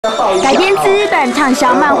改编自日本畅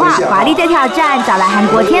销漫画《华丽的挑战》，找来韩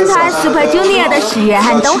国天团 Super Junior 的始源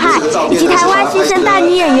和东海，以及台湾新生代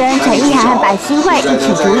女演员𝗤𝗏和白新惠一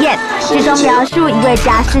起主演。剧中描述一位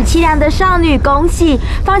家世凄凉的少女恭喜，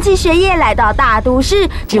放弃学业来到大都市，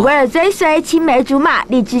只为了追随青梅竹马，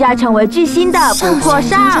立志要成为巨星的不破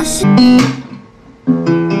上。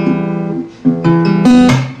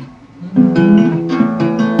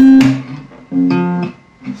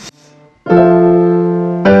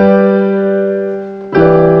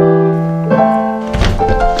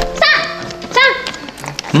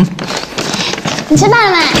你吃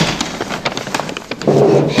饭了没？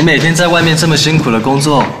你每天在外面这么辛苦的工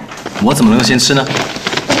作，我怎么能够先吃呢？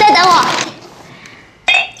你再等我。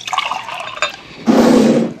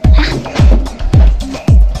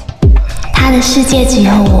他的世界只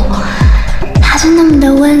有我，他是那么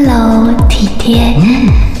的温柔体贴。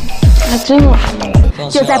他追我。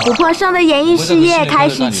就在不破上的演艺事业开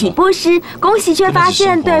始起步时，恭喜却发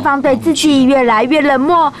现对方对自己越来越冷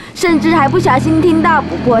漠，甚至还不小心听到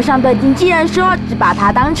不破上对经纪人说，只把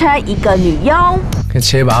她当成一个女佣。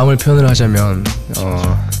제 마음을 표현을 하자면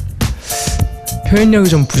표현력이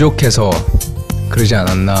좀 부족해서 그러지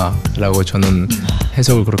않았나라고 저는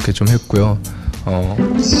해석을 그렇게 좀 했고요.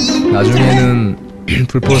 나중에는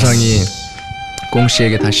불포상이 꽁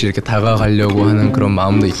씨에게 다시 이렇게 다가가려고 하는 그런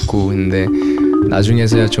마음도 있고, 근데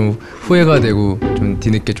나중에서야 좀 후회가 되고 좀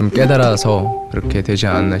뒤늦게 좀 깨달아서 그렇게 되지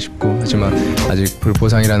않았나 싶고, 하지만 아직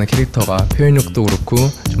불포상이라는 캐릭터가 표현력도 그렇고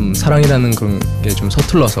좀 사랑이라는 그런 게 좀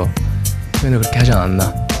서툴러서 표현을 그렇게 하지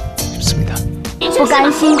않았나 싶습니다. 不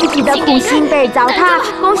甘心自己的苦心被糟蹋，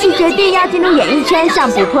恭喜决定要进入演艺圈向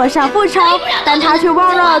不破上复仇，但他却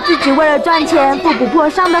忘了自己为了赚钱付不破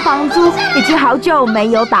上的房租，已经好久没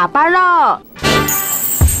有打扮了。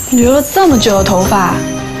留了这么久的头发，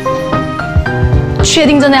确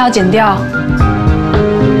定真的要剪掉？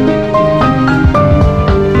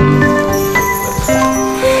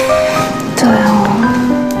对哦，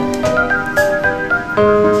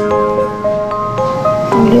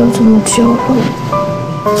都留这么久了，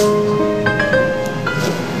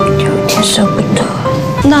有点舍不得。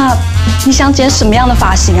那你想剪什么样的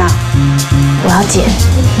发型啊？我要剪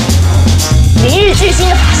明日巨星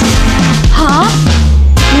的发型。啊？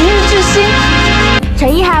明日巨星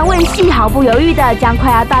？𝗤𝗏𝗧𝗏毫不犹豫地将快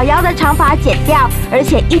要到腰的长发剪掉，而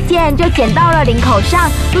且一剪就剪到了领口上。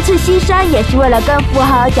如此牺牲也是为了更符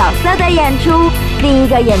合角色的演出。另一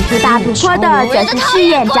个演出大突破的，则是饰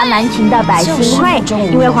演江南晴的白新惠，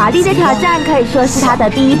因为《华丽的挑战》可以说是她的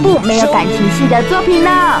第一部没有感情戏的作品呢。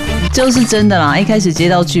就是真的啦，一开始接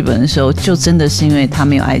到剧本的时候，就真的是因为她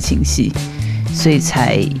没有爱情戏，所以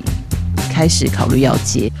才开始考虑要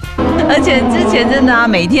接。而且之前真的啊，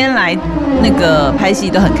每天来那个拍戏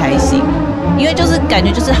都很开心，因为就是感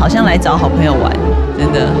觉就是好像来找好朋友玩，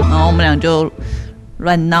真的。然后我们俩就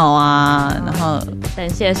乱闹啊，然后等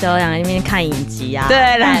戏的时候，两个人一边看影集啊，对，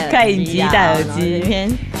看影集戴耳机，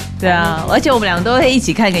对啊，而且我们两个都会一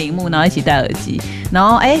起看个荧幕，然后一起戴耳机，然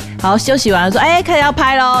后好休息完了说开始要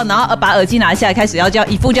拍咯，然后把耳机拿下来，开始要这样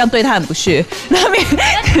一副这样对他很不屑，那边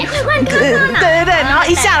对，然后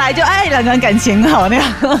一下来就两个人感情好那样。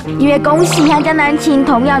因为恭喜和江南晴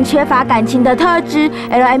同样缺乏感情的特质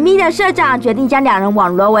 ，𝗷𝗏 的社长决定将两人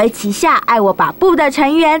网罗为旗下爱我把部的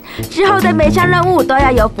成员，之后的每项任务都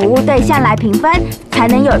要由服务对象来评分，才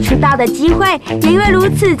能有出道的机会。也因为如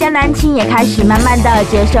此，江南晴也开始慢慢的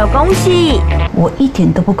接受恭喜。我一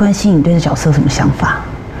点都不关心你对这角色有什么想法，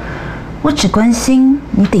我只关心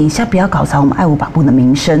你等一下不要搞砸我们爱我把部的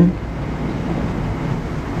名声。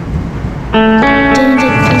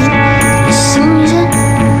什么名声？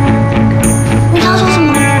你刚刚说什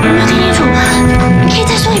么？我没有听清楚，你可以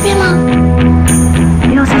再说一遍吗？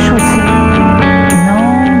不要再说一次。No，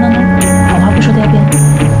 好话不说第二遍。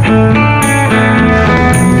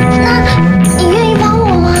那你愿意帮我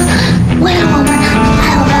吗？为了我们爱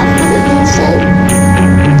我把部的名声。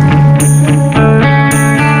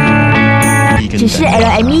只是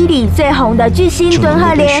𝗷𝗏 里最红的巨星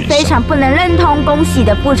𝗠𝗏𝗄非常不能认同恭喜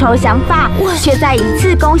的复仇想法，却在一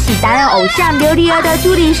次恭喜担任偶像𝗑𝗏的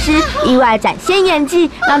助理时，意外展现演技，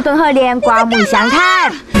让𝗠𝗏𝗄刮目相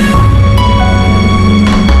看。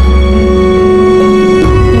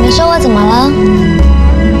你们说我怎么了？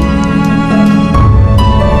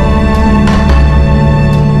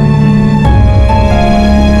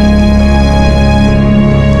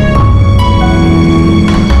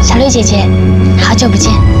小绿姐姐，好久不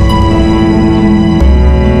见。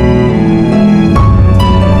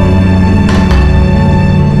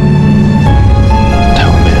太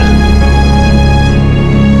完美了。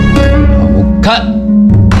好，我看，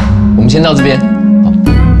我们先到这边。好，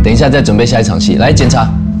等一下再准备下一场戏。来检查。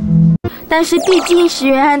但是毕竟始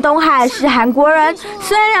源和东海是韩国人，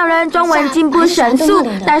虽然两人中文进步神速，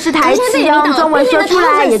但是台词要用中文说出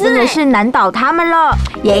来也真的是难倒他们了。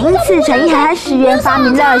也因此，𝗔𝗍和始源发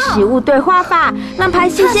明了食物对话法，让拍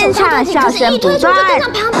戏现场笑声不断。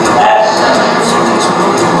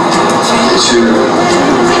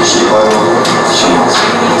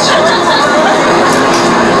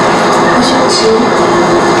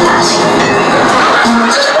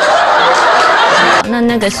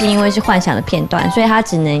那个是因为是幻想的片段，所以它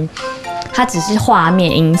只是画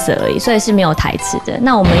面音色而已，所以是没有台词的。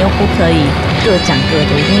那我们又不可以各讲各的，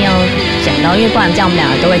一定要讲到，因为不然这样我们两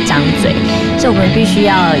个都会张嘴，所以我们必须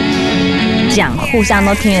要讲互相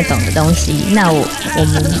都听得懂的东西。那我们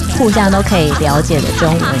互相都可以了解的中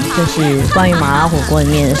文，就是关于麻辣火锅里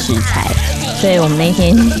面的食材。所以我们那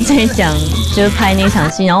天在讲，就是拍那场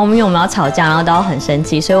戏，然后因为我们要吵架，然后都要很生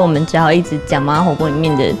气，所以我们只好一直讲麻辣火锅里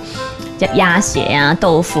面的鸭血啊、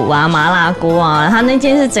豆腐啊、麻辣锅啊。他那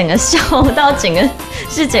天是整个笑到整个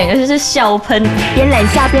是笑喷。边冷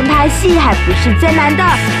笑边拍戏还不是最难的，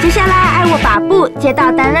接下来𝗚把布接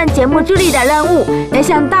到担任节目助理的任务，没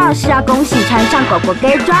想到是要恭喜穿上狗狗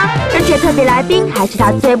gay 装，而且特别来宾还是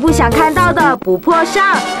他最不想看到的不破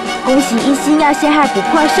相。恭喜一心要陷害不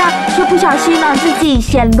破相，却不小心让自己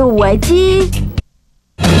陷入危机。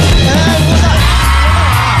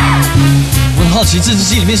我很好奇，这只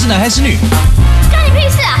鸡里面是男还是女？干你屁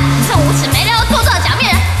事啊！你这无耻没料又做作的假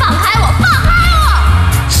面人，放开我！放开我！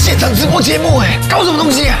现场直播节目搞什么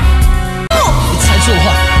东西啊？你猜错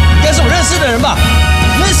话，应该是我认识的人吧？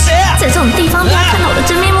你们是谁啊？在这种地方不要看到我的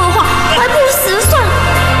真面目的话，我还不如死了算了。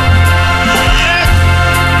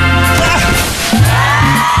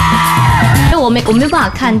我没有办法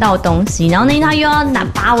看到东西，然后那天他又要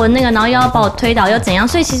拔我那个，然后又要把我推倒，又怎样？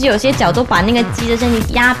所以其实有些角度把那个鸡的身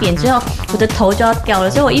体压扁之后，我的头就要掉了。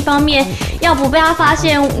所以我一方面要不被他发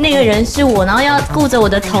现那个人是我，然后要顾着我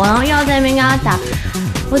的头，然后又要在那边跟他打。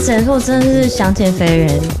我只能说，我真的是想减肥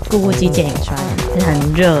人，顾鸡减穿，很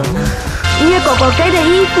热。因为狗狗 gay 的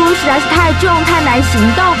衣服实在是太重太难行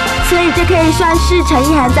动，所以这可以算是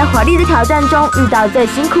𝗔𝗍在华丽的挑战中遇到最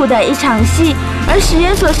辛苦的一场戏。而始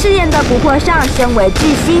源所饰演的不破相身为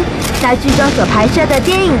巨星，在剧中所拍摄的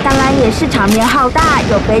电影当然也是场面浩大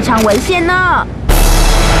又非常危险呢。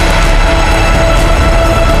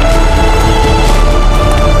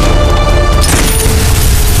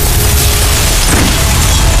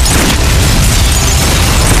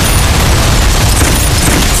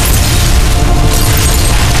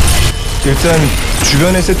일단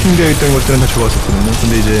주변에 세팅되어 있던 것들은 다 좋았었거든요.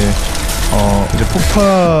 근데 이제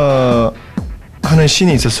폭파하는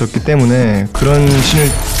씬이 있었기 때문에 그런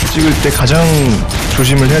씬을 찍을 때 가장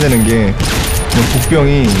조심을 해야 되는 게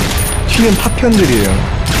복병이 튀는 파편들이에요.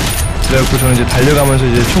 그래갖고 저는 이제 달려가면서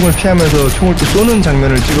이제 총을 피하면서 총을 또 쏘는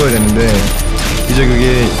장면을 찍어야 되는데 이제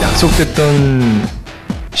그게 약속됐던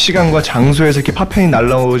시간과 장소에서 이렇게 파편이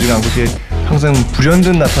날라오지가 않고 이렇게 항상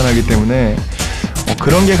불현듯 나타나기 때문에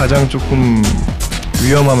그런 게 가장 조금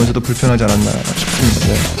위험하면서도 불편하지 않았나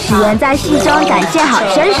싶습니다. 始源在戏中展现好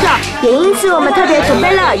身手，也因此我们特别准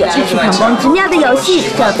备了有异曲同工之妙的游戏《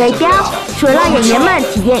射飞镖》，除了让演员们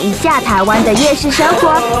体验一下台湾的夜市生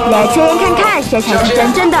活，也来测验看看谁才是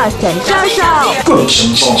真正的神射手。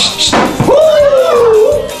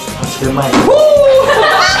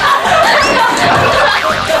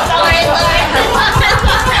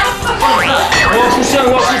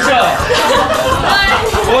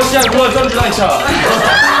我想过专职来场，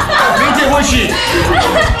明天回去。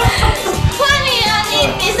换你了，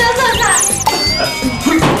你射他。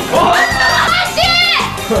阿西，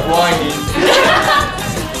我爱你。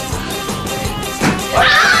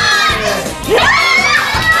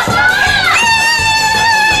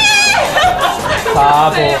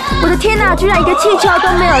我的天哪，居然一个气球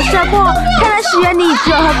都没有射破！看来始源你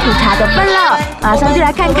只有喝苦茶的份了。马上就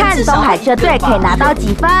来看看东海这队可以拿到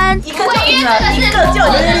几分。一个就赢了，一个就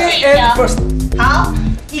赢了。好，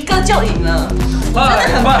一个就赢了。真的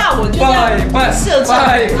很怕，我就是射中。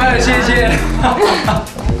拜，谢谢。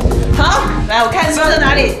好，来我看射在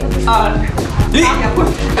哪里。2、1。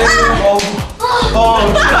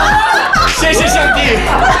谢谢上帝，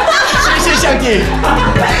谢谢上帝，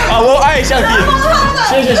我爱上帝，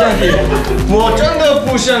谢谢上帝，我真的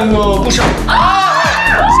不想，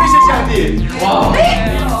谢谢上帝，哇！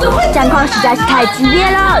战况实在是太激烈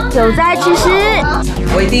了，就在此时，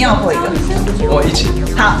我一定要破一个，我一起，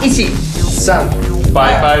好，一起，3，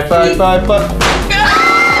拜。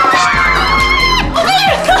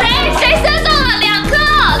谁射中了2颗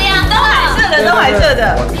？2个，都海射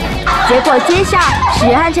的。结果揭晓，始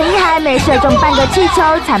源和𝗕𝗏𝗄没射中半个气球，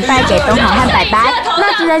惨败给东海和白白，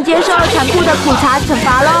那只能接受残酷的苦茶惩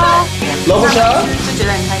罚喽。老不茶，就觉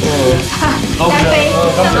得很开心。干杯！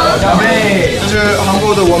干杯！这是韩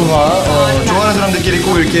国的文化，좋아하는 사람들끼리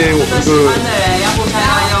꼭 이렇게 그. 要互相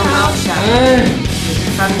要好想。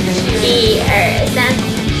1、2、3。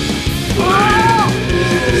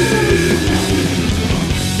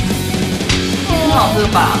很好喝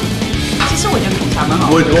吧？其实我觉得苦茶蛮好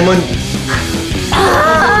喝。我们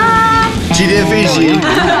𝗕𝗲𝗵𝗵𝗆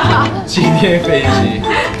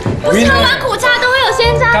不是喝完苦茶都会有鲜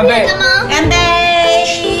渣片的吗？干杯！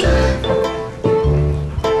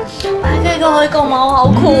还可以给我喝一口吗？我好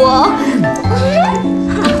苦哦。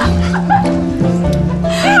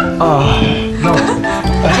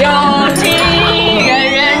有情人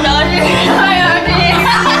人都是会有情。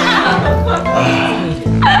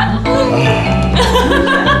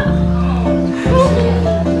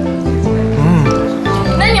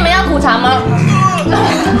那你们要苦茶吗？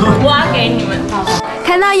我要给你们。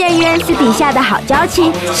看到演员私底下的好交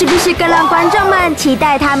情，是不是更让观众们期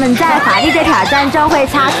待他们在法律的挑战中会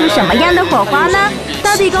擦出什么样的火花呢？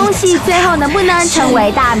到底𝗏𝗍最后能不能成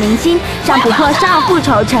为大明星，上不破上复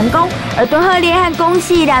仇成功？而𝗏𝗏和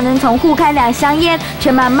𝗏𝗍两人从互看两相厌，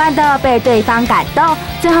却慢慢的被对方感动，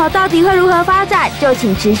最后到底会如何发展，就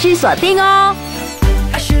请持续锁定哦。